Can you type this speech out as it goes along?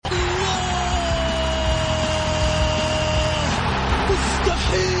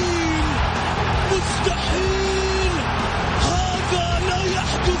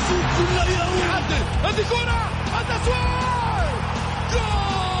كرة التسويق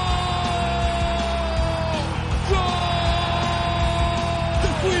جول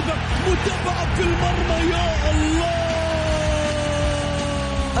تسويبة متابعة في المرمى يا الله.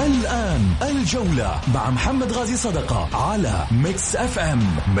 الآن الجولة مع محمد غازي صدقة على ميكس اف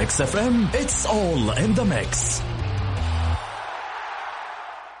ام. ميكس اف ام it's all in the mix.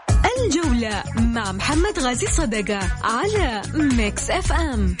 الجولة مع محمد غازي صدقة على ميكس اف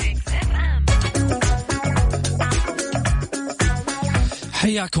ام.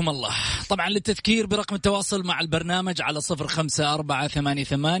 حياكم الله. طبعا للتذكير برقم التواصل مع البرنامج على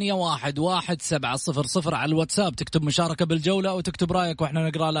 0548811700 على الواتساب. تكتب مشاركة بالجولة وتكتب رأيك وإحنا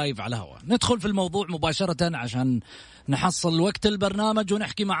نقرأ لايف على الهواء. ندخل في الموضوع مباشرة عشان نحصل وقت البرنامج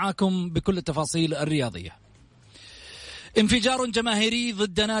ونحكي معاكم بكل التفاصيل الرياضية. انفجار جماهيري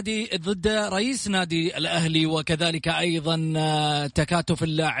ضد رئيس نادي الأهلي، وكذلك أيضا تكاتف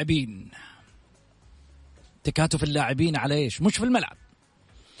اللاعبين على إيش؟ مش في الملعب،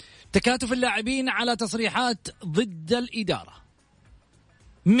 تكاتف اللاعبين على تصريحات ضد الإدارة،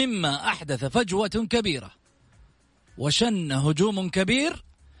 مما أحدث فجوة كبيرة وشن هجوم كبير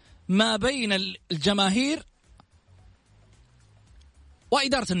ما بين الجماهير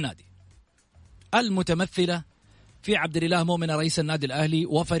وإدارة النادي المتمثلة في عبد الإله مؤمن رئيس النادي الأهلي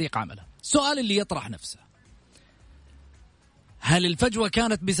وفريق عمله. سؤال اللي يطرح نفسه: هل الفجوة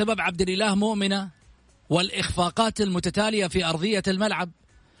كانت بسبب عبد الإله مؤمن والإخفاقات المتتالية في أرضية الملعب؟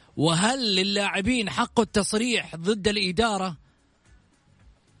 وهل للاعبين حق التصريح ضد الإدارة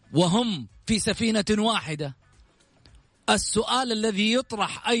وهم في سفينة واحدة؟ السؤال الذي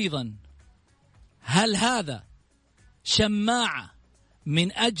يطرح أيضا: هل هذا شماعة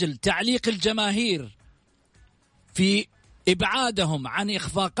من أجل تعليق الجماهير في إبعادهم عن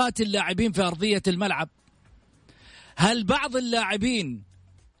إخفاقات اللاعبين في أرضية الملعب؟ هل بعض اللاعبين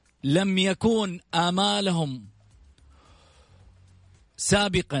لم يكون آمالهم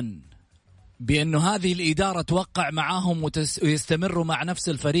سابقا بأن هذه الإدارة توقع معهم ويستمروا مع نفس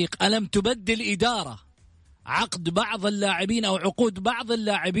الفريق؟ ألم تبدل إدارة عقد بعض اللاعبين أو عقود بعض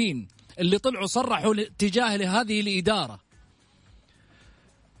اللاعبين اللي طلعوا صرحوا تجاه لهذه الإدارة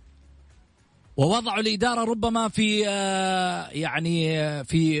ووضعوا الإدارة ربما في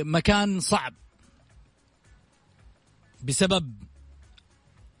في مكان صعب بسبب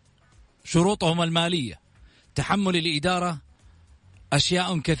شروطهم المالية، تحمل الإدارة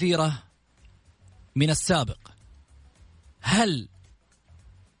أشياء كثيرة من السابق؟ هل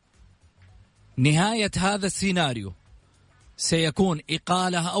نهاية هذا السيناريو سيكون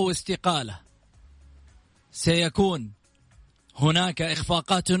إقالة أو استقالة؟ سيكون هناك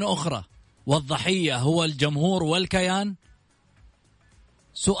إخفاقات أخرى والضحية هو الجمهور والكيان؟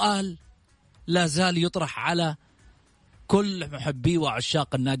 سؤال لا زال يطرح على كل محبي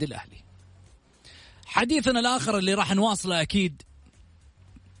وعشاق النادي الأهلي. حديثنا الآخر اللي راح نواصله أكيد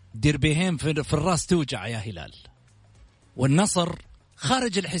دير بيهم في الراس توجع يا هلال، والنصر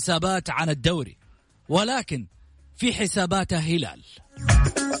خارج الحسابات عن الدوري ولكن في حساباته هلال.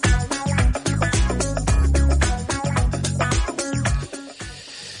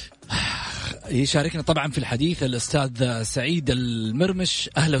 يشاركنا طبعا في الحديث الأستاذ سعيد المرمش.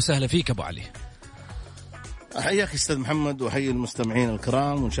 أهلا وسهلا فيك أبو علي. أحياك أستاذ محمد وحي المستمعين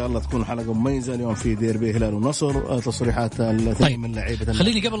الكرام، وإن شاء الله تكون حلقة مميزة اليوم في ديربي هلال ونصر. تصريحات الاثنين من لاعيبة.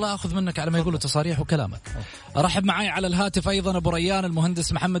 خليني قبل لا أخذ منك على ما يقولوا تصاريح وكلامك أرحب معي على الهاتف أيضا أبو ريان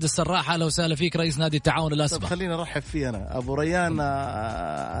المهندس محمد السراح. أهلا وسهلا فيك رئيس نادي التعاون الأسبق. خلينا نرحب فيه أنا أبو ريان،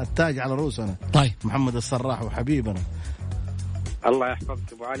 التاج على رؤوسنا. طيب محمد السراح وحبيبنا. الله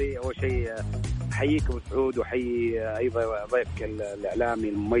يحفظك أبو علي. أول شيء أحييك أبو سعود وحيي أيضا ضيفك الإعلامي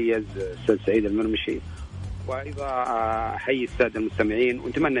المميز أستاذ سعيد المرمشي، وأيضا أحيي السادة المستمعين،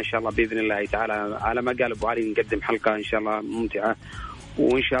 ونتمنى إن شاء الله بإذن الله تعالى على ما قال أبو علي نقدم حلقة إن شاء الله ممتعة،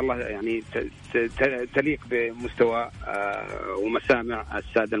 وإن شاء الله يعني تليق بمستوى ومسامع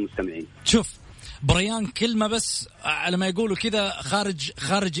السادة المستمعين. شوف بريان، كلمة بس على ما يقولوا كذا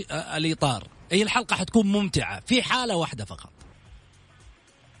خارج الإطار. هي الحلقة حتكون ممتعة في حالة واحدة فقط،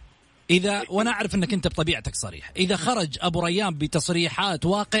 إذا وأنا أعرف أنك أنت بطبيعتك صريح، إذا خرج أبو ريان بتصريحات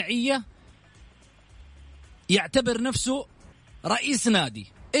واقعية يعتبر نفسه رئيس نادي،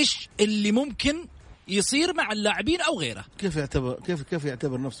 إيش اللي ممكن يصير مع اللاعبين أو غيره؟ كيف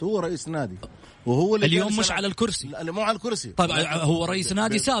يعتبر نفسه هو رئيس نادي وهو اللي اليوم مش على الكرسي؟ لا مو على الكرسي. طيب هو رئيس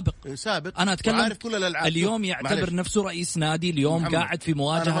نادي سابق. أنا أتكلم اليوم يعتبر نفسه رئيس نادي، اليوم قاعد في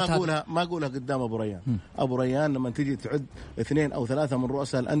مواجهة. أنا ما أقولها قدام أبو ريان. أبو ريان لما تيجي تعد 2 أو 3 من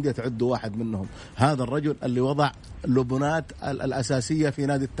رؤساء الأندية تعد واحد منهم. هذا الرجل اللي وضع لبنات الأساسية في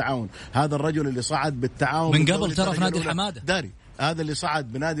نادي التعاون، هذا الرجل اللي صعد بالتعاون من قبل ترى في نادي الحمادة داري، هذا اللي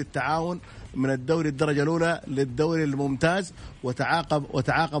صعد بنادي التعاون من الدوري الدرجة الأولى للدوري الممتاز،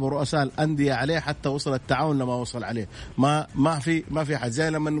 وتعاقب رؤساء الأندية عليه حتى وصل التعاون لما وصل عليه. ما في حد زي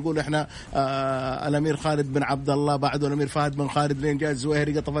لما نقول إحنا الأمير خالد بن عبد الله بعده الأمير فهد بن خالد لين جاء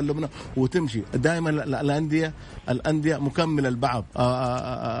الزويهري قطف اللبنة وتمشي. دائما الأندية مكملة البعض.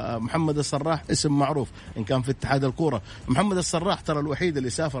 محمد الصراح اسم معروف إن كان في اتحاد الكورة. محمد الصراح ترى الوحيد اللي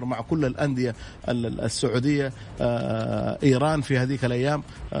سافر مع كل الأندية السعودية. إيران في هذيك الأيام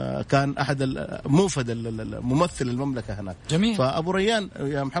كان أحد موفد الممثل المملكة هناك. جميل. فأبو ريان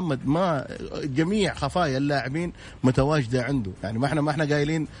يا محمد ما جميع خفايا اللاعبين متواجدة عنده، يعني ما احنا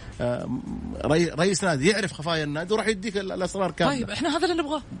قايلين رئيس نادي يعرف خفايا النادي وراح يديك الأسرار كاملة. طيب احنا هذا اللي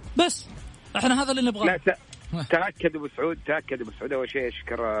نبغاه، بس احنا هذا اللي نبغاه. لا تأكد أبو سعود أول شيء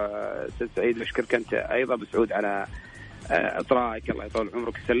أشكر أستاذ سعيد وأشكرك أنت أيضا أبو سعود على إطراءك، الله يطول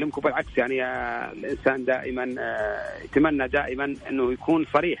عمرك ويسلمك. وبالعكس يعني الإنسان دائما يتمنى دائما أنه يكون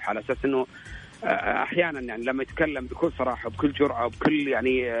صريح، على أساس أنه أحيانا يعني لما يتكلم بكل صراحة وبكل جرأة وبكل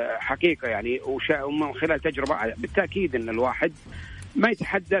يعني حقيقة يعني ومن خلال تجربة، بالتأكيد أن الواحد ما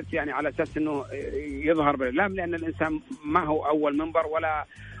يتحدث يعني على أساس أنه يظهر بالإعلام، لأن الإنسان ما هو أول منبر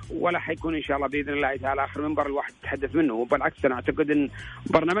ولا حيكون إن شاء الله بإذن الله تعالى آخر منبر الواحد يتحدث منه. وبالعكس أنا أعتقد أن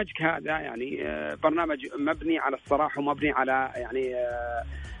برنامجك هذا يعني برنامج مبني على الصراحة ومبني على يعني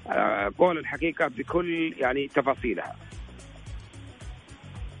قول الحقيقة بكل يعني تفاصيلها.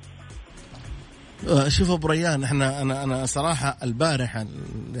 شوف أبو ريان، أنا صراحة البارحة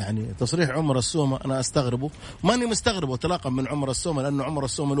يعني تصريح عمر السومة أنا أستغربه، ماني مستغربه إطلاقا من عمر السومة، لأنه عمر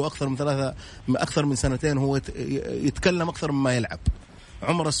السومة له أكثر من سنتين هو يتكلم أكثر مما يلعب.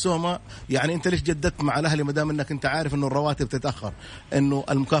 عمر السومة يعني أنت ليش جددت مع الأهلي ما دام أنك أنت عارف إنه الرواتب تتأخر، إنه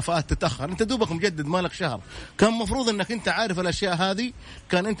المكافآت تتأخر، أنت دوبك مجدد مالك شهر، كان مفروض أنك أنت عارف الأشياء هذه،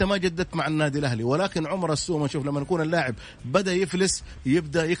 كان أنت ما جددت مع النادي الأهلي. ولكن عمر السومة شوف لما يكون اللاعب بدأ يفلس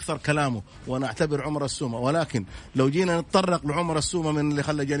يبدأ يكثر كلامه، وأنا أعتبر عمر السومة. ولكن لو جينا نتطرق لعمر السومة من اللي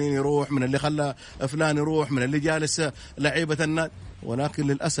خلى جنين يروح، من اللي خلى فلان يروح، من اللي جالس لعيبة النادي، ولكن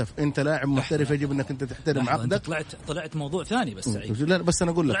للأسف أنت لاعب محترف يجب أنك أنت تحترم عقدك. طلعت موضوع ثاني بس سعيد. لا بس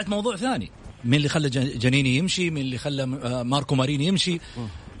أنا أقول لك طلعت موضوع ثاني، من اللي خلى جنيني يمشي، من اللي خلى ماركو ماريني يمشي.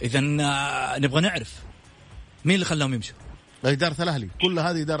 إذا نبغى نعرف مين اللي خلاهم يمشوا. إدارة الأهلي، كل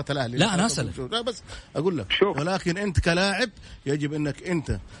هذه إدارة الأهلي. لا أنا أسأل، لا بس أقول لك ولكن أنت كلاعب يجب أنك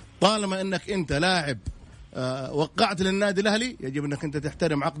أنت طالما أنك أنت لاعب وقعت للنادي الأهلي يجب أنك أنت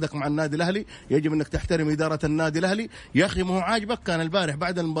تحترم عقدك مع النادي الأهلي، يجب أنك تحترم إدارة النادي الأهلي. يا أخي ما هو عاجبك؟ كان البارح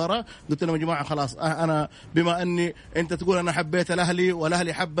بعد المباراة قلت لهم يا جماعة خلاص أنا بما أني أنت تقول أنا حبيت الأهلي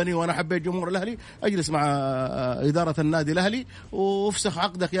والأهلي حبني وأنا حبيت جمهور الأهلي، أجلس مع إدارة النادي الأهلي وافسخ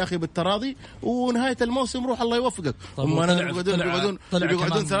عقدك يا أخي بالتراضي، ونهاية الموسم روح الله يوفقك.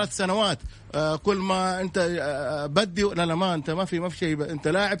 بيقعدون 3 سنوات كل ما أنت بدي لا ما أنت ما في شيء، أنت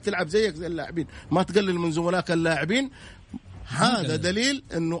لاعب تلعب زيك زي اللاعبين، ما تقلل من زملائك اللاعبين. هذا دليل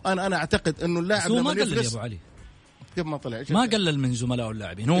إنه أنا أعتقد إنه اللاعب لما يفلس يا أبو علي كيف ما طلع ما قلل من زملائه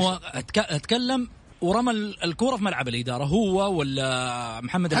اللاعبين، هو اتكلم ورمى الكورة في ملعب الإدارة هو ولا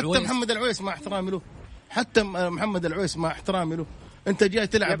محمد العويس. حتى محمد العويس مع احترامي له، حتى محمد العويس مع احترامي له، أنت جاي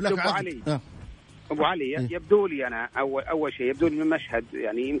تلعب لك عقد. أبو علي يبدو لي أنا أول شيء يبدو لي من المشهد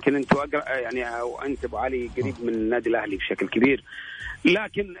يعني يمكن أنتوا يعني أو أنت أبو علي قريب من النادي الأهلي بشكل كبير،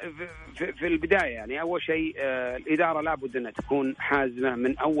 لكن في البداية يعني أول شيء الإدارة لابد أن تكون حازمة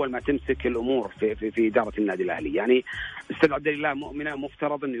من أول ما تمسك الأمور في إدارة النادي الأهلي. يعني أستاذ عبد الله مؤمنة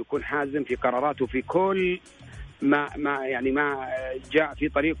مفترض أنه يكون حازم في قراراته في كل ما جاء في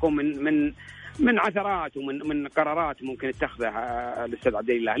طريقه من عثرات ومن قرارات ممكن يتخذها الأستاذ عبد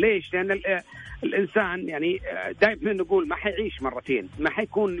الله. ليش؟ لأن الإنسان يعني دائما نقول ما حيعيش مرتين، ما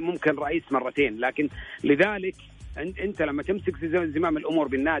حيكون ممكن رئيس مرتين، لكن لذلك أنت لما تمسك زمام الأمور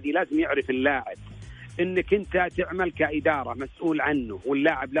بالنادي لازم يعرف اللاعب أنك أنت تعمل كإدارة مسؤول عنه،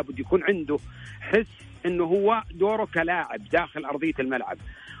 واللاعب لابد يكون عنده حس أنه هو دوره كلاعب داخل أرضية الملعب.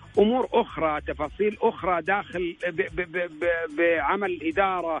 أمور أخرى تفاصيل أخرى داخل بعمل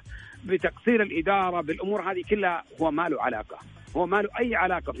الإدارة بتقصير الإدارة بالأمور هذه كلها هو ما له علاقة، هو ما له أي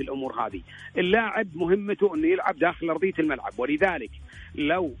علاقة في الأمور هذه. اللاعب مهمته أنه يلعب داخل أرضية الملعب، ولذلك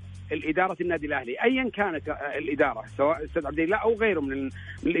لو الإدارة النادي الأهلي أيا كانت الإدارة سواء أستاذ عبد الله أو غيره من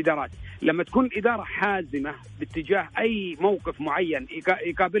الإدارات، لما تكون الإدارة حازمة باتجاه أي موقف معين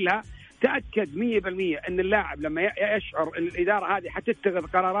يقابلها، تأكد 100% أن اللاعب لما يشعر أن الإدارة هذه حتتخذ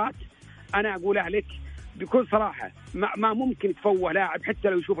قرارات، أنا أقولها لك بكل صراحة ما ممكن تفوه لاعب حتى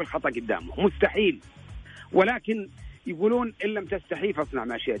لو يشوف الخطأ قدامه، مستحيل. ولكن يقولون إن لم تستحي فاصنع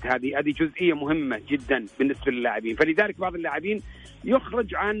ما شئت، هذه جزئية مهمة جدا بالنسبة للاعبين. فلذلك بعض اللاعبين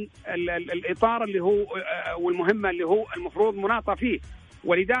يخرج عن الإطار اللي هو والمهمة اللي هو المفروض مناطة فيه،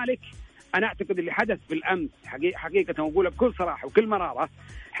 ولذلك أنا أعتقد اللي حدث بالأمس حقيقة وأقولها بكل صراحة وكل مرارة،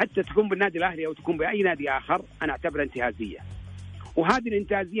 حتى تكون بالنادي الأهلي أو تكون بأي نادي آخر، أنا أعتبرها انتهازية، وهذه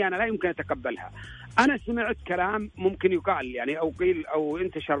الانتهازية أنا لا يمكن أتقبلها. أنا سمعت كلام ممكن يقال يعني أو قيل أو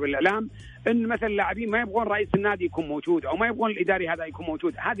انتشر بالإعلام إن مثلا اللاعبين ما يبغون رئيس النادي يكون موجود أو ما يبغون الإداري هذا يكون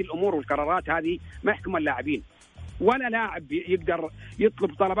موجود. هذه الأمور والقرارات هذه ما يحكمها اللاعبين، ولا لاعب يقدر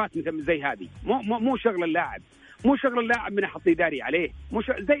يطلب طلبات مثل زي هذه. مو شغل اللاعب، مو شغل اللاعب من حط إداري عليه، مو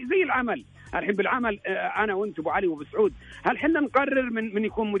زي العمل. الحين بالعمل أنا وأنت أبو علي وأبو سعود، هل حنا نقرر من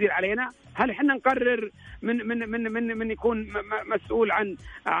يكون مدير علينا؟ هل حنا نقرر من يكون مسؤول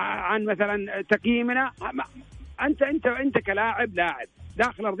عن مثلا تقييمنا؟ أنت كلاعب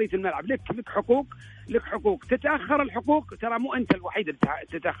داخل أرضية الملعب لك حقوق تتأخر الحقوق، ترى مو أنت الوحيد اللي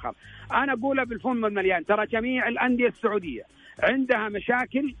تتأخر. أنا أقولها بالفم المليان، ترى جميع الأندية السعودية عندها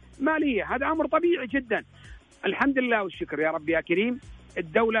مشاكل مالية، هذا أمر طبيعي جدا. الحمد لله والشكر يا رب يا كريم،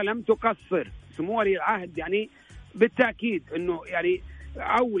 الدولة لم تقصر. سمو ولي العهد يعني بالتأكيد أنه يعني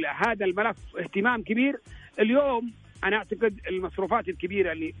أولى هذا الملف اهتمام كبير. اليوم أنا أعتقد المصروفات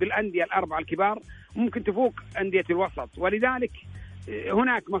الكبيرة اللي بالأندية الأربعة الكبار ممكن تفوق أندية الوسط، ولذلك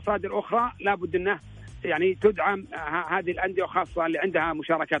هناك مصادر أخرى لابد أنه يعني تدعم هذه الأندية، وخاصة اللي عندها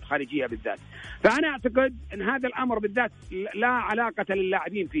مشاركات خارجية بالذات. فأنا أعتقد أن هذا الأمر بالذات لا علاقة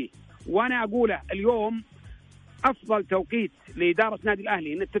للاعبين فيه، وأنا أقوله اليوم أفضل توقيت لإدارة نادي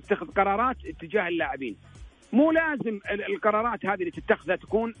الأهلي أن تتخذ قرارات اتجاه اللاعبين. مو لازم القرارات هذه اللي تتخذها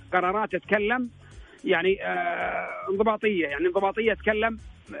تكون قرارات تتكلم يعني انضباطية، يعني انضباطية تتكلم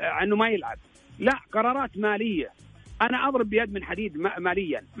عنه ما يلعب، لا، قرارات مالية. أنا أضرب بيد من حديد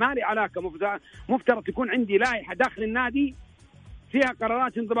ماليا، ما لي علاقة. مفترض تكون عندي لائحة داخل النادي فيها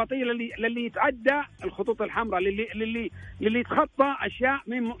قرارات انضباطية للي يتعدى الخطوط الحمراء، للي يتخطى أشياء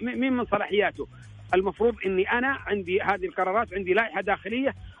من صلاحياته. المفروض أني أنا عندي هذه القرارات، عندي لائحة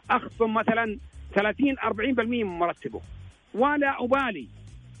داخلية أخصم مثلا 30-40% من مرتبه، ولا أبالي،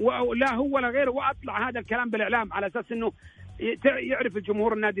 ولا هو ولا غيره، وأطلع هذا الكلام بالإعلام على أساس أنه يعرف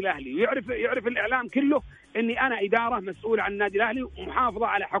الجمهور النادي الأهلي ويعرف الإعلام كله أني أنا إدارة مسؤولة عن النادي الأهلي ومحافظة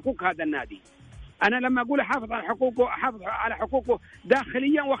على حقوق هذا النادي. أنا لما أقول أحافظ على حقوقه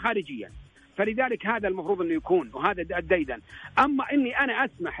داخليا وخارجيا، فلذلك هذا المفروض أنه يكون، وهذا الديدن. أما إني أنا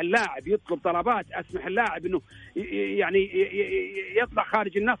أسمح اللاعب يطلب طلبات، أسمح اللاعب إنه يعني يطلع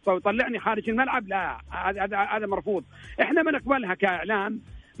خارج النص ويطلعني خارج الملعب، لا، هذا مرفوض. إحنا ما نقبلها كإعلام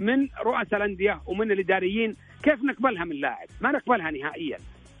من رؤساء الأندية ومن الإداريين. كيف نقبلها من لاعب؟ ما نقبلها نهائيا.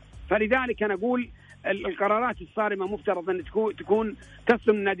 فلذلك أنا أقول القرارات الصارمة مفترض أن تكون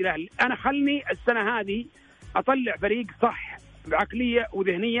تصل من النادي الأهلي. أنا خلني السنة هذه أطلع فريق صح بعقلية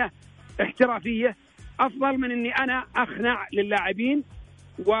وذهنية احترافية، أفضل من أني أنا أخنع للاعبين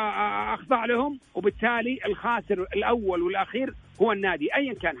وأخضع لهم، وبالتالي الخاسر الأول والأخير هو النادي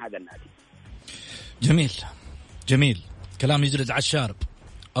أيا كان هذا النادي. جميل كلام يجلد على الشارب.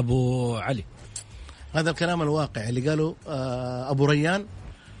 أبو علي، هذا الكلام الواقع اللي قاله أبو ريان،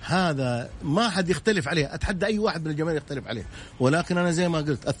 هذا ما حد يختلف عليه، أتحدى أي واحد من الجماهير يختلف عليه. ولكن أنا زي ما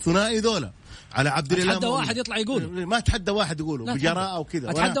قلت الثنائي ذولا على عبد الله، أتحدى واحد يطلع يقول، ما أتحدى واحد يقوله بجراءة وكذا،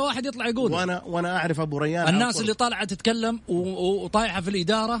 أتحدى واحد يطلع يقول. وأنا أعرف أبو ريان، الناس اللي طالعة تتكلم وطايحة في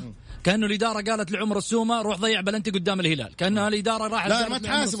الإدارة كأنه الإدارة قالت لعمر السومة روح ضيع بلنتي قدام الهلال، كأنها الإدارة راحت. لا ما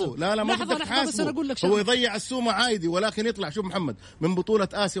تحاسبه، لا ما تقدر تحاسبه. هو يضيع السومة عادي، ولكن يطلع. شوف محمد، من بطولة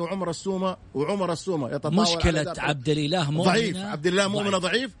آسيا وعمر السومة يتطاول. مشكلة عبد الإله مؤمنة ضعيف، عبد الإله مؤمنة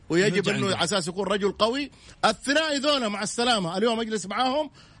ضعيف، ويجب إنه على أساس يكون رجل قوي. الثنائي ذولا مع السلامة، اليوم أجلس معاهم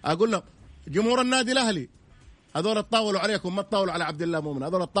أقول لهم جمهور النادي الأهلي هذول تطاولوا عليكم، ما تطاولوا على عبد الله مؤمن،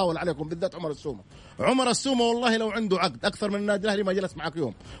 هذول تطاولوا عليكم بالذات عمر السومة والله لو عنده عقد أكثر من النادي الأهلي ما جلس معك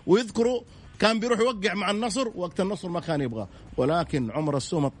يوم. ويذكروا كان بيروح يوقع مع النصر وقت النصر ما كان يبغاه، ولكن عمر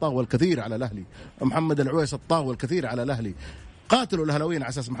السومة تطاول كثير على الأهلي، محمد العويس تطاول كثير على الأهلي. قاتلوا الأهلاويين على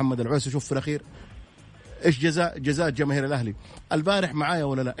أساس محمد العويس. وشوف في الأخير إيش جزاء جماهير الأهلي. البارح معايا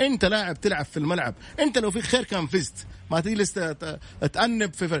ولا لا؟ أنت لاعب تلعب في الملعب، أنت لو في خير كان فزت، ما تجلس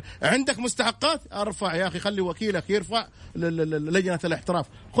تأنب في عندك مستحقات، ارفع يا أخي، خلي وكيلك يرفع لجنة الاحتراف،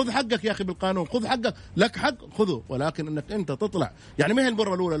 خذ حقك يا أخي بالقانون، خذ حقك، لك حق خذه. ولكن أنك أنت تطلع، يعني ما هي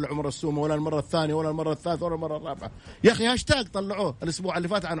المرة الأولى لعمر السومة، ولا المرة الثانية، ولا المرة الثالثة، ولا المرة الرابعة. يا أخي هاشتاج طلعوه الأسبوع اللي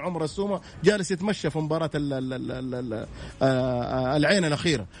فات عن عمر السومة جالس يتمشى في مباراة العين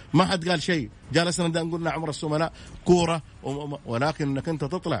الأخيرة، ما حد قال شيء. جالسنا نقولنا عمر السومة لا كورة، ولكن انك انت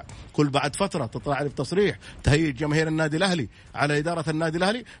تطلع كل بعد فترة تطلع لي بتصريح تهيج جماهير النادي الأهلي على إدارة النادي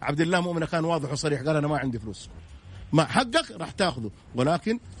الأهلي. عبد الله مؤمن كان واضح وصريح، قال أنا ما عندي فلوس، ما حقك راح تاخذه،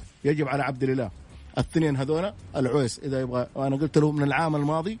 ولكن يجب على عبد الله الاثنين هذولا العويس إذا يبغى. وأنا قلت له من العام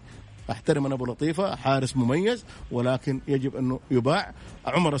الماضي أحترم أنا أبو لطيفة حارس مميز، ولكن يجب أنه يباع.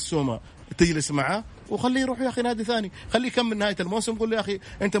 عمر السومة تجلس معه وخليه يروح يا أخي نادي ثاني، خليه يكمل نهاية الموسم. قول له يا أخي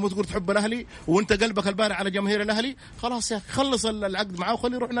أنت مو تقول تحب الأهلي وأنت قلبك البارع على جماهير الأهلي، خلاص يا أخي خلص العقد معه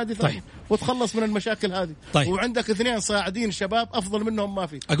وخليه يروح نادي ثاني. طيب. وتخلص من المشاكل هذه. طيب. وعندك 2 صاعدين شباب أفضل منهم ما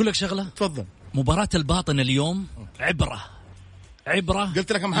في. أقول لك شغلة، تفضل. مباراة الباطن اليوم عبرة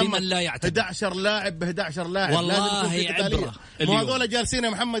قلت لك يا محمد لمن لا يعتبر. 11 لاعب ب 11 لاعب، والله عبرة. مو هذول جالسين يا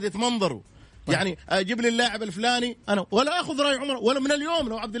محمد يتمنظروا. طيب. يعني اجيب لي اللاعب الفلاني انا ولا اخذ راي عمر، ولا من اليوم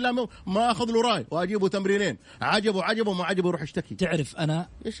لو عبد الله ما اخذ له راي واجيبه تمرينين، عجبه ما عجبه يروح يشتكي. تعرف انا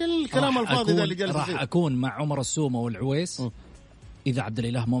ايش الكلام الفاضي ده اللي جالس راح اكون مع عمر السومة والعويس اذا عبد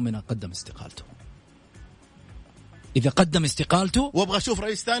الاله مؤمن قدم استقالته. اذا قدم استقالته وابغى اشوف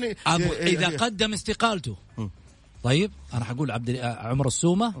رئيس ثاني اذا قدم استقالته. طيب انا حقول عمر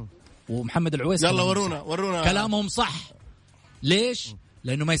السومة ومحمد العويس يلا ورونا كلامهم صح. ليش؟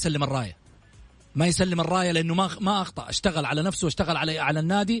 لانه ما يسلم الرايه، لانه ما اخطا، اشتغل على نفسه واشتغل على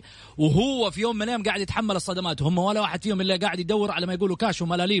النادي، وهو في يوم من الايام قاعد يتحمل الصدمات. هم ولا واحد فيهم اللي قاعد يدور على ما يقولوا كاش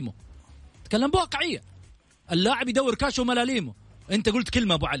وملاليمه. تكلم بواقعيه، اللاعب يدور كاش وملاليمه. انت قلت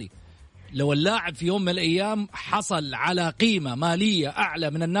كلمه ابو علي، لو اللاعب في يوم من الايام حصل على قيمه ماليه اعلى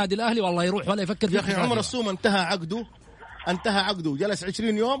من النادي الاهلي والله يروح ولا يفكر فيه. يا اخي عمر السومة انتهى عقده جلس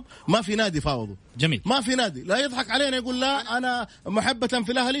 20 يوم ما في نادي فاوضه. جميل. ما في نادي، لا يضحك علينا يقول لا انا محبة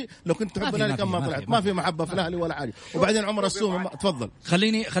في الاهلي. لو كنت تحب الاهلي كم ما طلعت. ما في محبة في الاهلي ولا حاجة. وبعدين عمر السومة تفضل.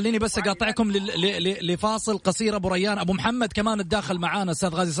 خليني بس اقاطعكم لفاصل قصير. ابو ريان، ابو محمد كمان الداخل معانا، استاذ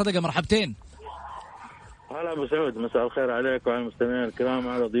غازي صدقة، مرحبتين. هلا ابو سعود، مساء الخير عليك وعلى المستمعين الكرام،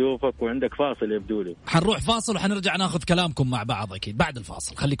 على ضيوفك. وعندك فاصل يبدو لي. حنروح فاصل وحنرجع ناخذ كلامكم مع بعض اكيد بعد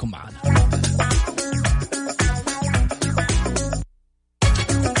الفاصل، خليكم معنا.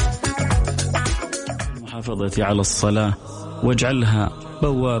 المحافظة على الصلاة واجعلها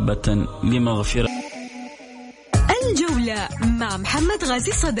بوابة لمغفرة. الجولة مع محمد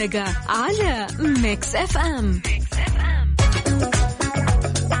غازي صدقة على ميكس اف ام.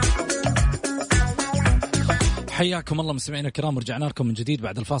 حياكم الله مستمعينا الكرام، ورجعنا لكم من جديد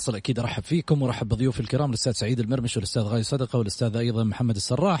بعد الفاصل. اكيد ارحب فيكم ورحب بضيوف الكرام، الاستاذ سعيد المرمش والاستاذ غازي صدقة والاستاذ ايضا محمد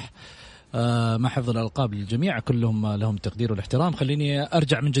السراح. مع حفظ الألقاب للجميع، كلهم لهم التقدير والاحترام. خليني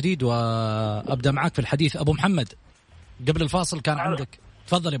أرجع من جديد وأبدأ معك في الحديث. أبو محمد، قبل الفاصل كان عندك،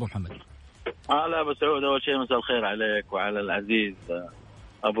 تفضل يا أبو محمد. هلا أبو سعود، أول شيء مساء الخير عليك وعلى العزيز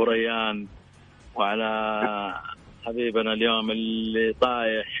أبو ريان، وعلى حبيبنا اليوم اللي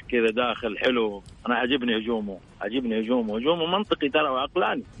طايح كذا داخل حلو. أنا عجبني هجومه منطقي ترى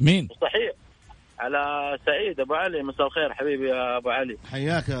وعقلاني. مين؟ صحيح. على سعيد أبو علي، مساء الخير حبيبي يا أبو علي.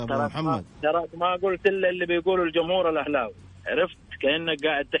 حياك يا أبو محمد. تراك ما قلت إلا اللي بيقوله الجمهور الأهلاوي، عرفت كأنك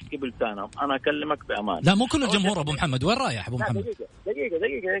قاعد تحكي بلسانهم. أنا أكلمك بأمان. لا مو كل الجمهور أبو محمد، وين رايح أبو محمد؟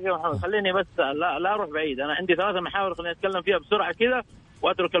 دقيقة محمد، خليني بس لا أروح بعيد. أنا عندي 3 محاور خليني أتكلم فيها بسرعة كذا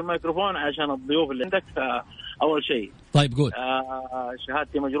وأترك الميكروفون عشان الضيوف اللي عندك. أول شيء طيب قول.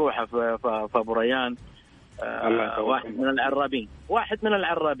 شهادتي مجروحة في أبو ريان. واحد من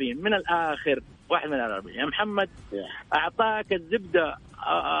العرابين من الآخر، واحد من العرابين يا محمد. أعطاك الزبدة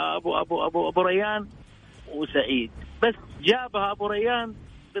أبو ريان وسعيد، بس جابها أبو ريان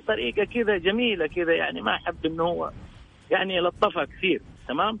بطريقة كذا جميلة كذا، يعني ما أحب إنه هو يعني لطفها كثير.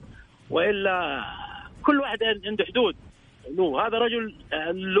 تمام. وإلا كل واحد عنده حدود له. هذا رجل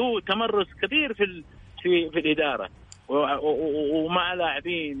له تمرس كبير في الإدارة ومع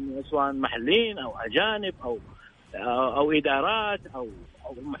لاعبين سواء محليين أو أجانب أو إدارات أو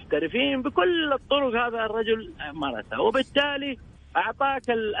محترفين، بكل الطرق هذا الرجل مارسها، وبالتالي أعطاك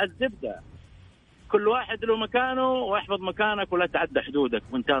الزبدة. كل واحد له مكانه واحفظ مكانك ولا تعدى حدودك،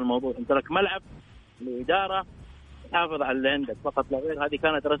 وانتهى الموضوع. انت لك ملعب الإدارة، حافظ على اللي عندك فقط لا غير. هذه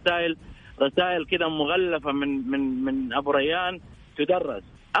كانت رسائل كده مغلفة من أبو ريان تدرس.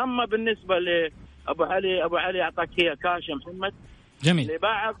 أما بالنسبة لأبو علي أعطاك هي كاش يا محمد. جميل.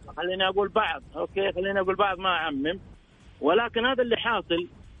 لبعض خليني أقول بعض، أوكي خليني أقول بعض ما أعمم، ولكن هذا اللي حاصل.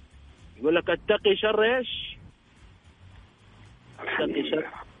 يقول لك اتقي شر إيش؟ اتقي شر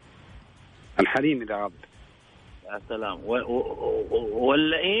الحليم إذا غاب. يا سلام.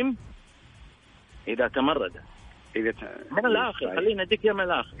 واللئيم إذا تمرد. من الآخر خلينا نديك من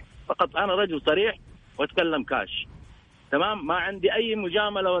الآخر فقط. أنا رجل صريح وأتكلم كاش. تمام. ما عندي أي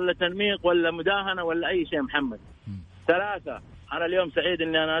مجاملة ولا تنميق ولا مداهنة ولا أي شيء. محمد 3. أنا اليوم سعيد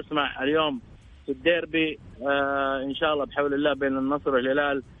إني أنا أسمع اليوم في الديربي إن شاء الله بحول الله بين النصر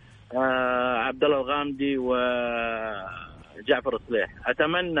والهلال عبد الله الغامدي وجعفر الصليح.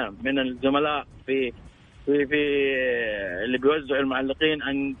 أتمنى من الزملاء في اللي بيوزعوا المعلقين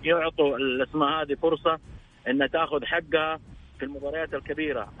أن يعطوا الأسماء هذه فرصة أن تأخذ حقها في المباريات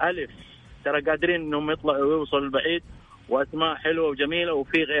الكبيرة ترى قادرين إنهم يطلعوا ويوصلوا البعيد، وأسماء حلوة وجميلة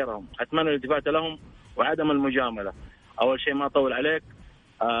وفي غيرهم. أتمنى الالتفات لهم وعدم المجاملة. أول شيء ما أطول عليك،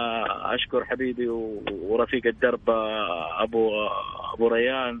 أشكر حبيبي ورفيق الدرب أبو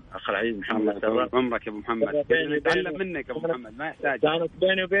ريان أخ العزيز محمد. عمرك يا أبو محمد، نتعلم منك يا أبو محمد، ما يحتاج. كانت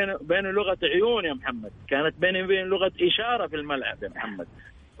بيني وبينه لغة عيون يا محمد، كانت بيني وبينه لغة إشارة في الملعب يا محمد.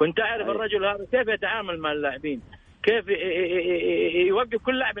 كنت أعرف الرجل هذا كيف يتعامل مع اللاعبين، كيف يوقف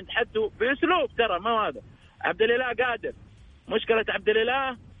كل لاعب تحدثه بأسلوب. ترى ما هذا عبد الإله قادر. مشكلة عبد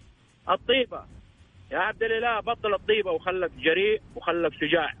الإله الطيبة يا عبد الإله، بطل الطيبة وخلك جريء وخلك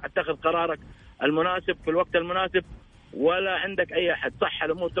شجاع، اتخذ قرارك المناسب في الوقت المناسب، ولا عندك أي أحد. صح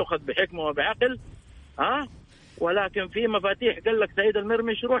الأمور تأخذ بحكمة وبعقل، ولكن في مفاتيح. قال لك سيد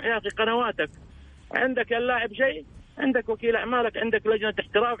المرمش روح يا أخي قنواتك، عندك اللاعب شيء، عندك وكيل أعمالك، عندك لجنة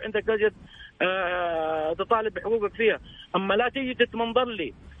احتراف، عندك لجنة تطالب بحقوقك فيها. أما لا تيجي تتمنظر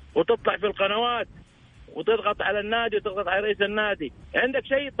لي وتطلع في القنوات وتضغط على النادي وتضغط على رئيس النادي. عندك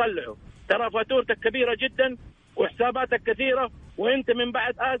شيء طلعه، ترى فاتورتك كبيرة جدا وحساباتك كثيرة، وانت من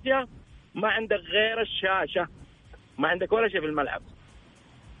بعد آسيا ما عندك غير الشاشة، ما عندك ولا شيء في الملعب.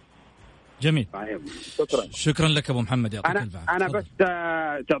 جميل، شكرا لك أبو محمد. أنا بس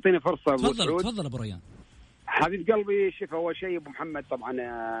تعطيني فرصة. تفضل أبو ريان. حبيب قلبي، شوف أول شيء أبو محمد، طبعا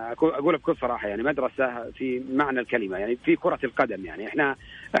أقول بكل صراحة يعني مدرسة في معنى الكلمة، يعني في كرة القدم. يعني إحنا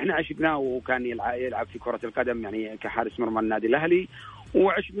عشقناه، وكان يلعب في كرة القدم يعني كحارس مرمى النادي الأهلي،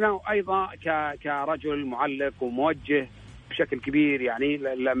 وعشقناه أيضا كرجل معلق وموجه بشكل كبير. يعني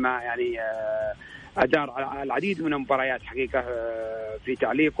لما يعني أدار العديد من المباريات حقيقة في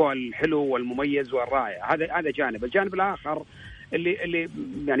تعليقه الحلو والمميز والرائع. هذا جانب. الجانب الآخر اللي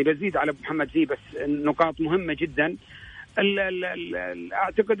يعني بزيد على محمد فيه بس نقاط مهمة جدا.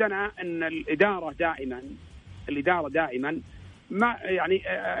 أعتقد أنا أن الإدارة دائما ما يعني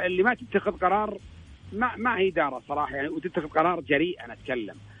اللي ما تتخذ قرار ما هي إدارة صراحة يعني، وتتخذ قرار جريء. أنا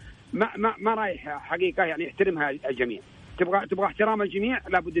أتكلم ما رايح حقيقة يعني احترمها الجميع. تبغى احترام الجميع،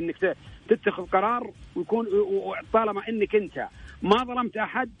 لابد انك تتخذ قرار ويكون، طالما انك انت ما ظلمت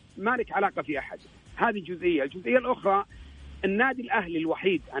احد ما لك علاقة في احد. هذه الجزئية الأخرى، النادي الأهلي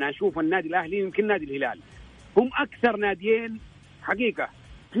الوحيد أنا أشوف النادي الأهلي يمكن نادي الهلال هم أكثر ناديين حقيقة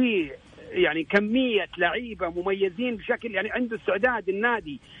في يعني كمية لعيبة مميزين بشكل يعني عنده استعداد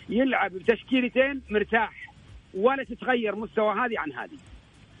النادي يلعب بتشكيلتين مرتاح ولا تتغير مستوى هذه عن هذه،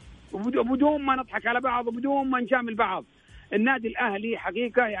 وبدون ما نضحك على بعض وبدون ما نجامل بعض. النادي الأهلي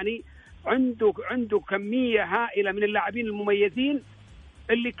حقيقة يعني عنده كمية هائلة من اللاعبين المميزين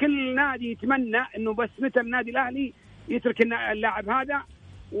اللي كل نادي يتمنى إنه بس مثل النادي الأهلي يترك اللاعب هذا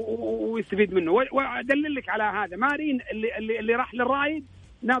ويستفيد منه. وأدلل لك على هذا مارين اللي راح للرايد،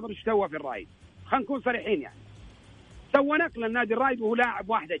 ناظر ايش سوى في الرايد. خلينا نكون صريحين، يعني سوى نقل النادي الرايد وهو لاعب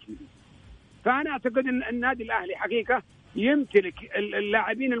واحد أجنبي. فأنا أعتقد أن النادي الأهلي حقيقة يمتلك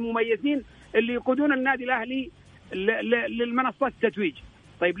اللاعبين المميزين اللي يقودون النادي الأهلي للمنصات التتويج.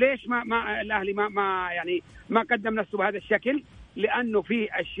 طيب ليش ما الأهلي ما قدم نفسه بهذا الشكل؟ لأنه في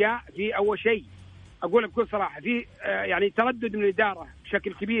أشياء، في أول شيء أقول بكل صراحة في يعني تردد من الإدارة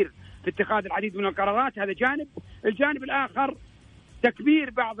بشكل كبير في اتخاذ العديد من القرارات. هذا جانب. الجانب الآخر تكبير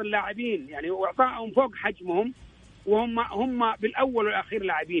بعض اللاعبين يعني وإعطائهم فوق حجمهم، وهم بالأول والأخير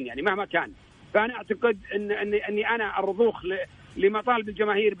لاعبين يعني مهما كان. فأنا أعتقد أني أنا الرضوخ لمطالب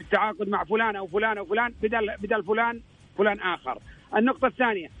الجماهير بالتعاقد مع فلان أو فلان أو فلان بدل فلان آخر. النقطة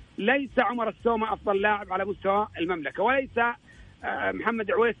الثانية، ليس عمر السومة أفضل لاعب على مستوى المملكة، وليس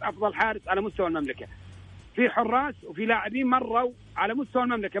محمد عويس أفضل حارس على مستوى المملكة. في حراس وفي لاعبين مروا على مستوى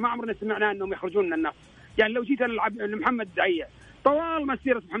المملكة ما عمرنا سمعنا أنهم يخرجون من النص. يعني لو جيت لمحمد الدعيع، طوال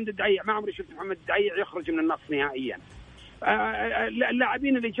مسيرة محمد الدعيع ما عمري شفت محمد الدعيع يخرج من النص نهائيا.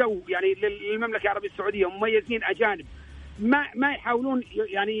 اللاعبين اللي جو يعني للمملكة العربية السعودية مميزين أجانب ما يحاولون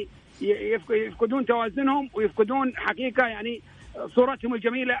يعني يفقدون توازنهم ويفقدون حقيقة يعني صورتهم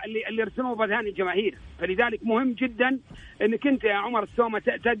الجميلة اللي رسموها بأذهان الجماهير. فلذلك مهم جدا أنك أنت يا عمر السومة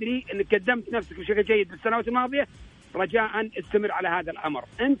تدري أنك قدمت نفسك بشكل جيد بالسنوات الماضية، رجاء استمر على هذا الأمر.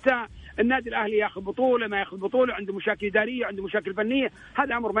 أنت النادي الأهلي يأخذ بطولة ما يأخذ بطولة، عنده مشاكل إدارية، عنده مشاكل فنية،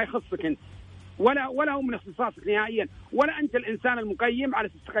 هذا أمر ما يخصك أنت ولا هو من اختصاصك نهائيا، ولا أنت الإنسان المقيم على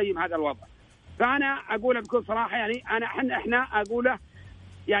تقيم هذا الوضع. فأنا أقول بكل صراحة يعني إحنا أقوله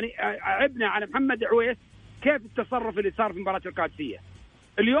يعني عبنا على محمد عويس كيف التصرف اللي صار في مباراة القادسية.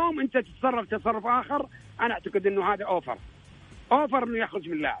 اليوم أنت تتصرف تصرف آخر. أنا أعتقد إنه هذا أوفر إنه يخرج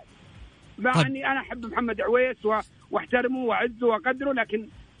من اللاعب، مع أني أنا أحب محمد عويس واحترمه وأعزه وأقدره، لكن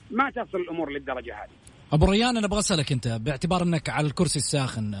ما تصل الأمور للدرجة هذه. أبو ريان، أنا أبغى أسألك أنت باعتبار أنك على الكرسي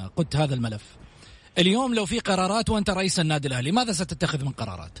الساخن قدت هذا الملف، اليوم لو في قرارات وأنت رئيس النادي الأهلي ماذا ستتخذ من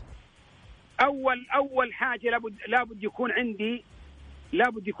قرارات؟ أول حاجة لابد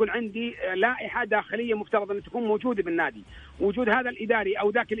يكون عندي لائحة داخلية مفترض أن تكون موجودة بالنادي. وجود هذا الإداري أو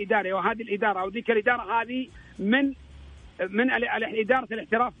ذاك الإداري أو هذه الإدارة أو ذيك الإدارة هذه من إدارة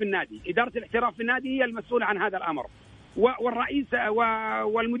الاحتراف في النادي. إدارة الاحتراف في النادي هي المسؤولة عن هذا الأمر، والرئيس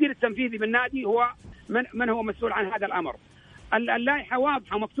والمدير التنفيذي بالنادي هو من هو مسؤول عن هذا الأمر. اللائحة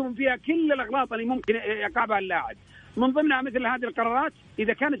واضحة ومكتوب فيها كل الأغلاط اللي ممكن يقع اللاعب، من ضمنها مثل هذه القرارات.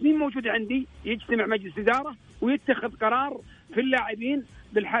 إذا كانت مين موجودة عندي يجتمع مجلس إدارة ويتخذ قرار في اللاعبين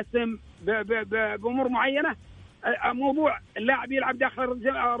بالحسم بأمور معينة. موضوع اللاعب يلعب داخل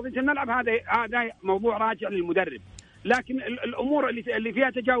أرضية الملعب هذا موضوع راجع للمدرب، لكن الأمور اللي فيها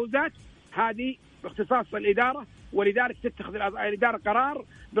تجاوزات هذه باختصاص الإدارة، ولذلك تتخذ الإدارة قرار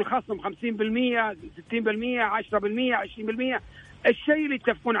بالخصم 50%، 60%، 10%، 20%، الشيء اللي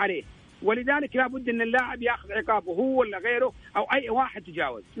يتفقون عليه. ولذلك لابد أن اللاعب يأخذ عقابه هو ولا غيره أو أي واحد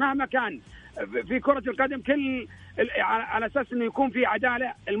تجاوز مهما كان. في كرة القدم كل على أساس أنه يكون في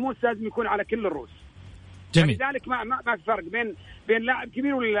عدالة، الموس لازم يكون على كل الرؤوس. جميل. لذلك ما في فرق بين لاعب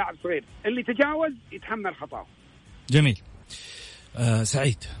كبير ولا لاعب صغير، اللي تجاوز يتحمل خطأه. جميل.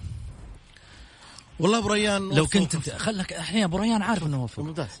 سعيد، والله بريان لو كنت خلك الحين ابو ريان عارف انه وفق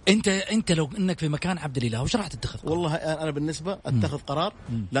ممتاز. انت لو انك في مكان عبد الاله وش راح تتخذ؟ والله انا بالنسبه اتخذ قرار،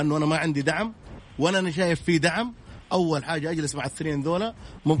 لانه انا ما عندي دعم وانا شايف في دعم. اول حاجه اجلس مع الثنين ذولا،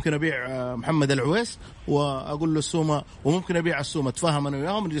 ممكن ابيع محمد العويس واقول له السومه، وممكن ابيع السومه، اتفاهم انا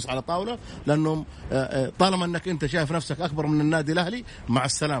وياهم نجلس على طاوله، لانهم طالما انك انت شايف نفسك اكبر من النادي الاهلي مع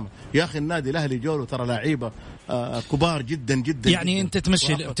السلامه. يا اخي النادي الاهلي جوله ترى لعيبه كبار جدا جدا يعني جداً. انت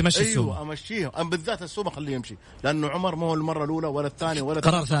تمشي السومه؟ ايوه امشيه، بالذات السومه خليه يمشي، لانه عمر ما هو المره الاولى ولا الثانيه ولا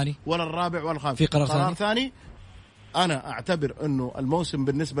قرار ثاني ولا الرابع ولا الخامس. في قرار ثاني. أنا أعتبر أنه الموسم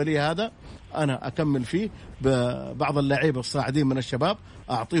بالنسبة لي هذا أنا أكمل فيه ببعض اللاعبين الصاعدين من الشباب،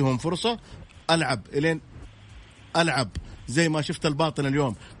 أعطيهم فرصة ألعب زي ما شفت الباطن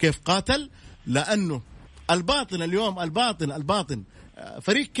اليوم كيف قاتل، لأنه الباطن اليوم الباطن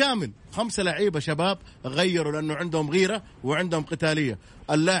فريق كامل 5 لعيبة شباب غيروا لأنه عندهم غيرة وعندهم قتالية.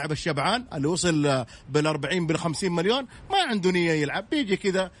 اللاعب الشبعان اللي وصل بال40 بال50 مليون ما عنده نية يلعب، بيجي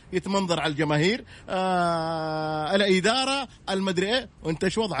كذا يتمنظر على الجماهير، الإدارة المدري إيه. وأنت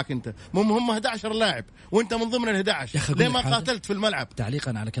إيش وضعك؟ أنت هم 11 لاعب وأنت من ضمن ال11، ليه ما قاتلت في الملعب؟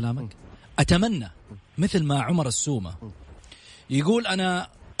 تعليقا على كلامك، أتمنى مثل ما عمر السومة يقول أنا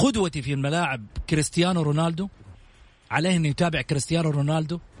قدوتي في الملاعب كريستيانو رونالدو، عليه أن يتابع كريستيانو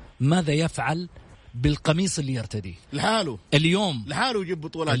رونالدو ماذا يفعل بالقميص اللي يرتديه لحاله يجيب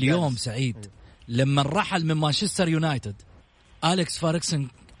بطولات. اليوم جالس. سعيد لما رحل من مانشستر يونايتد أليكس فاركسن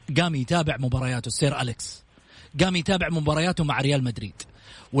قام يتابع مبارياته، السير أليكس قام يتابع مبارياته مع ريال مدريد،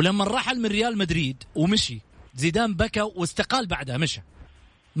 ولما رحل من ريال مدريد ومشي زيدان بكى واستقال بعدها، مشى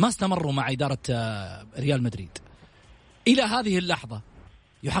ما استمروا مع إدارة ريال مدريد. إلى هذه اللحظة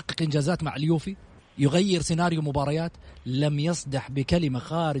يحقق إنجازات مع اليوفي، يغير سيناريو مباريات، لم يصدح بكلمة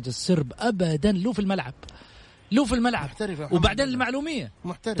خارج السرب أبدا، له في الملعب وبعدين المعلومية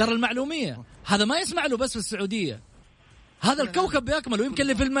ترى المعلومية هذا ما يسمع له بس في السعودية، هذا الكوكب بأكمله، يمكن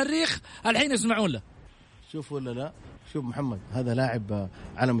اللي في المريخ الحين يسمعون له. شوف ولا لا؟ شوف محمد، هذا لاعب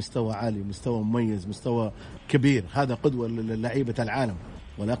على مستوى عالي، مستوى مميز، مستوى كبير، هذا قدوة للاعيبة العالم.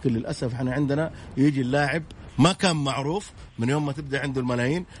 ولكن للأسف احنا عندنا يجي اللاعب ما كان معروف، من يوم ما تبدأ عنده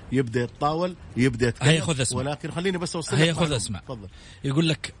الملايين يبدأ يتطاول، يبدأ يتكلم. ولكن خليني بس أوصل لك، خذ اسمع. فضل. يقول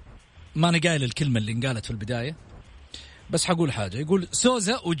لك ما أنا قايل الكلمة اللي انقالت في البداية، بس حقول حاجة. يقول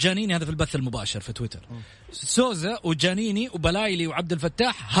سوزا وجانيني، هذا في البث المباشر في تويتر، سوزا وجانيني وبلايلي وعبد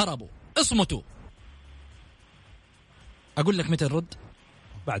الفتاح هربوا، اصمتوا. أقول لك متى نرد؟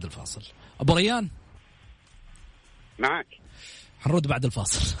 بعد الفاصل. أبو ريان معك، هنرد بعد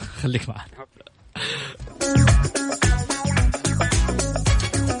الفاصل. خليك معنا.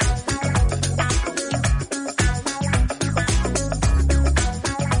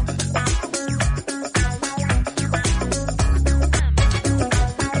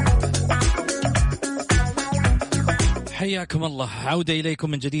 حياكم الله، عودة إليكم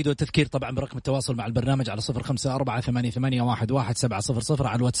من جديد، والتذكير طبعا برقم التواصل مع البرنامج على 0548811700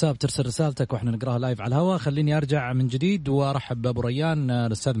 على الواتساب، ترسل رسالتك وإحنا نقراها لايف على الهواء. خليني أرجع من جديد وأرحب بأبو ريان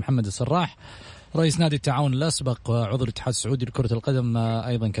الأستاذ محمد السراح، رئيس نادي التعاون الأسبق وعضو الاتحاد السعودي لكرة القدم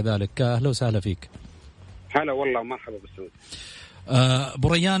أيضا كذلك. أهلا وسهلا فيك. هلا والله، مرحبا بالسعود.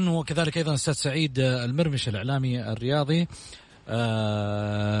 أبو ريان، وكذلك أيضا الأستاذ سعيد المرمش الإعلامي الرياضي.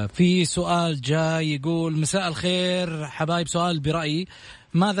 في سؤال جاي يقول مساء الخير حبايب، سؤال برأيي،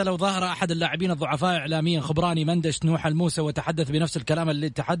 ماذا لو ظهر أحد اللاعبين الضعفاء إعلاميا خبراني مندش نوح الموسى وتحدث بنفس الكلام اللي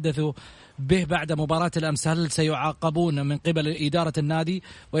تحدثوا به بعد مباراة الأمس؟ هل سيعاقبون من قبل إدارة النادي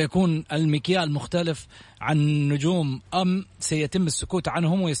ويكون المكيال مختلف عن النجوم، أم سيتم السكوت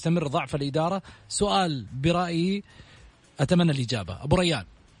عنهم ويستمر ضعف الإدارة؟ سؤال برأيي أتمنى الإجابة. أبو ريان.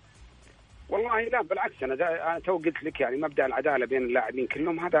 والله لا بالعكس، أنا تو قلت لك يعني مبدأ العدالة بين اللاعبين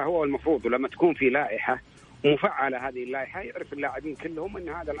كلهم هذا هو المفروض، ولما تكون في لائحة مفعلة هذه اللائحة يعرف اللاعبين كلهم أن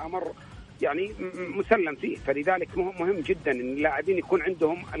هذا الأمر يعني مسلم فيه. فلذلك مهم جدا أن اللاعبين يكون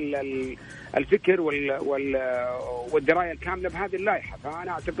عندهم الفكر والدراية الكاملة بهذه اللائحة.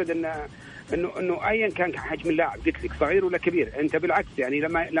 فأنا أعتقد أنه أيا كان حجم اللاعب، قلت لك صغير ولا كبير، أنت بالعكس يعني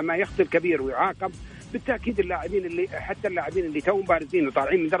لما يخطئ كبير ويعاقب بالتأكيد اللاعبين اللي حتى اللاعبين اللي توهم بارزين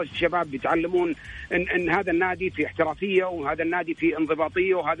وطالعين من درجة الشباب بيتعلمون إن هذا النادي فيه احترافية، وهذا النادي فيه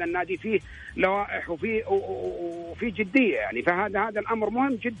انضباطية، وهذا النادي فيه لوائح وفيه جدية يعني. فهذا الأمر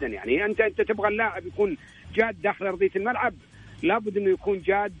مهم جدا يعني. أنت تبغى اللاعب يكون جاد داخل أرضية الملعب، لابد إنه يكون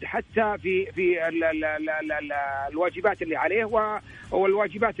جاد حتى في الواجبات اللي عليه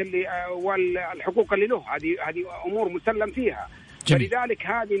والواجبات اللي والحقوق اللي له. هذه أمور مسلم فيها. فلذلك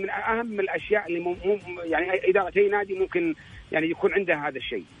هذه من أهم الأشياء اللي يعني إدارة أي نادي ممكن يعني يكون عندها هذا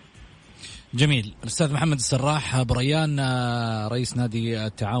الشيء. جميل. الأستاذ محمد السراح بريان، رئيس نادي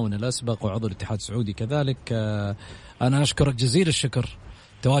التعاون الأسبق وعضو الاتحاد السعودي كذلك، أنا أشكرك جزيل الشكر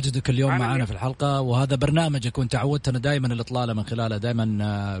تواجدك اليوم معنا في الحلقة، وهذا برنامجك وانت عودتنا دائما الإطلالة من خلاله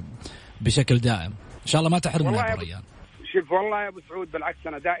دائما بشكل دائم، إن شاء الله ما تحرمنا يا بريان. شوف والله يا أبو سعود بالعكس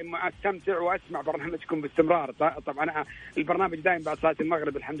أنا دائما أستمتع وأسمع برنامجكم باستمرار. طبعا أنا البرنامج دائما بعد صلاة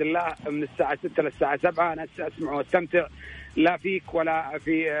المغرب الحمد لله من الساعة 6 للساعة 7 أنا أسمع واستمتع، لا فيك ولا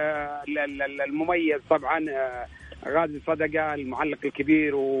في المميز طبعا غازي صدقة المعلق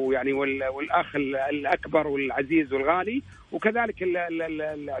الكبير ويعني والأخ الأكبر والعزيز والغالي، وكذلك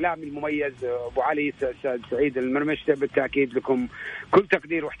الإعلامي المميز أبو علي سعيد المرمش. بالتأكيد لكم كل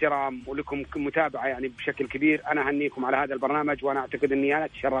تقدير واحترام ولكم متابعة يعني بشكل كبير. أنا أهنيكم على هذا البرنامج، وأنا أعتقد أني أنا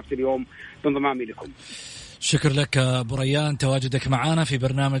تشرفت اليوم بانضمامي لكم. شكر لك أبو ريان تواجدك معنا في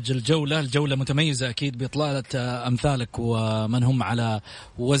برنامج الجولة متميزة أكيد بإطلالة أمثالك ومن هم على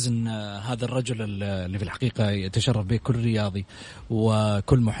وزن هذا الرجل اللي في الحقيقة يتشرف به كل رياضي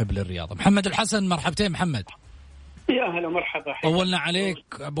وكل محب للرياضة. محمد الحسن، مرحبتين محمد. يا هلا مرحبا. طولنا عليك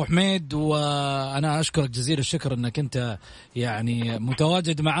أبو حميد، وأنا أشكرك جزيل الشكر أنك أنت يعني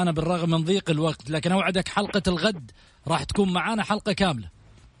متواجد معنا بالرغم من ضيق الوقت، لكن أوعدك حلقة الغد راح تكون معنا حلقة كاملة.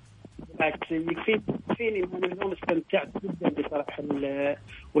 يكفيني أن اليوم استمتعت جدا بطرح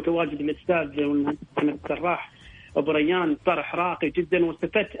وتواجد الأستاذ محمد السراح أبو ريان، طرح راقي جدا،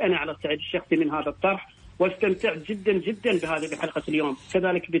 واستفدت أنا على الصعيد الشخصي من هذا الطرح، واستمتعت جدا جدا بهذه حلقة اليوم،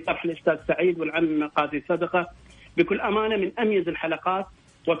 كذلك بطرح الأستاذ سعيد والعم قاضي صدقة، بكل أمانة من أميز الحلقات،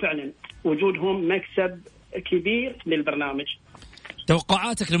 وفعلا وجودهم مكسب كبير للبرنامج.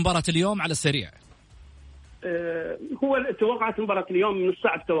 توقعاتك لمباراة اليوم على السريع؟ هو توقعات مباراة اليوم من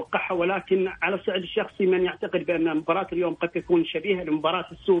الصعب توقعها، ولكن على الصعيد الشخصي من يعتقد بأن مباراة اليوم قد تكون شبيهة لمباراة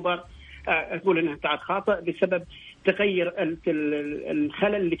السوبر، أقول أنها تعد خاطئ بسبب تغير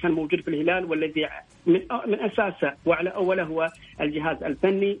الخلل اللي كان موجود في الهلال، والذي من أساسه وعلى أوله هو الجهاز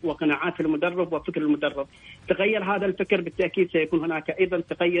الفني وقناعات المدرب وفكر المدرب. تغير هذا الفكر بالتأكيد سيكون هناك أيضا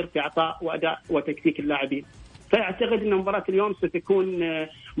تغير في إعطاء وأداء وتكتيك اللاعبين. فأعتقد أن مباراة اليوم ستكون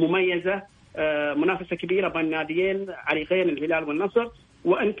مميزة، منافسة كبيرة بين الناديين عريقين الهلال والنصر،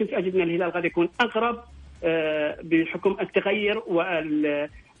 وأن كنت أجد أن الهلال قد يكون أقرب بحكم التغير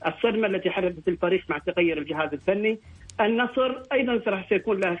والصدمة التي حدثت الفريق مع تغير الجهاز الفني. النصر أيضا راح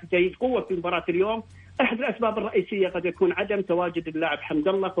سيكون له جيد قوة في مباراة اليوم. أحد الأسباب الرئيسية قد يكون عدم تواجد اللاعب حمد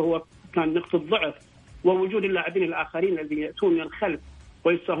الله، فهو كان نقطة ضعف، ووجود اللاعبين الآخرين الذين يأتون من الخلف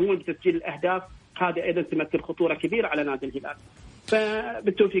ويساهمون بتسجيل الأهداف، هذا أيضا تمثل خطورة كبيرة على نادي الهلال.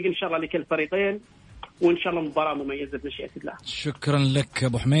 فبالتوفيق إن شاء الله لكل الفريقين، وإن شاء الله مباراة مميزة بمشيئة الله. شكرا لك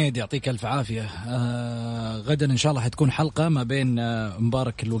أبو حميد، يعطيك ألف عافية. غدا إن شاء الله حتكون حلقة ما بين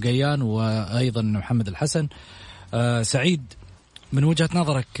مبارك الوقيان وأيضا محمد الحسن. سعيد، من وجهة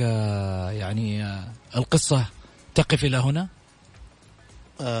نظرك يعني القصة تقف إلى هنا؟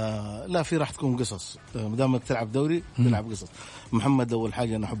 لا، في راح تكون قصص مدام تلعب دوري تلعب قصص. محمد، أول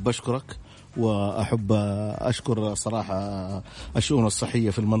حاجة أنا أحب أشكرك وأحب أشكر صراحة الشؤون الصحية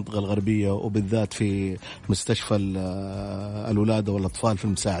في المنطقة الغربية وبالذات في مستشفى الولادة والأطفال في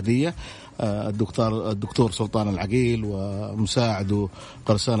المساعدية، الدكتور سلطان العقيل ومساعده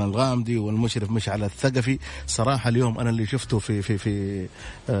قرسان الغامدي والمشرف مشعل الثقفي. صراحة اليوم أنا اللي شفته في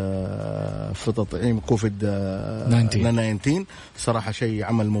تطعيم كوفيد 19 صراحة شيء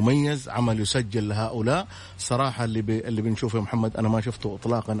عمل مميز، عمل يسجل لهؤلاء. صراحة اللي بنشوفه يا محمد أنا ما شفته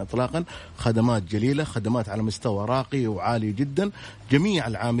إطلاقا. خدمات جليلة، خدمات على مستوى راقي وعالي جدا. جميع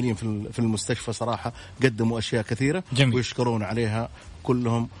العاملين في المستشفى صراحة قدموا أشياء كثيرة ويشكرون عليها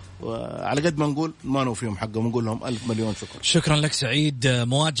كلهم. على قد ما نقول ما نوفيهم حقهم، نقول لهم 1000 مليون شكر. شكرا لك سعيد.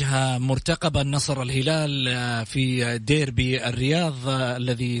 مواجهة مرتقبة النصر الهلال في ديربي الرياض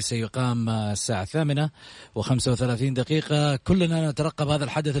الذي سيقام الساعة 8:35. كلنا نترقب هذا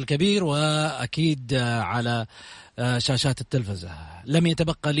الحدث الكبير، وأكيد على شاشات التلفزة. لم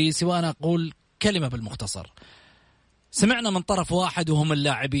يتبقى لي سوى أن أقول كلمة بالمختصر. سمعنا من طرف واحد وهم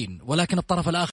اللاعبين، ولكن الطرف الآخر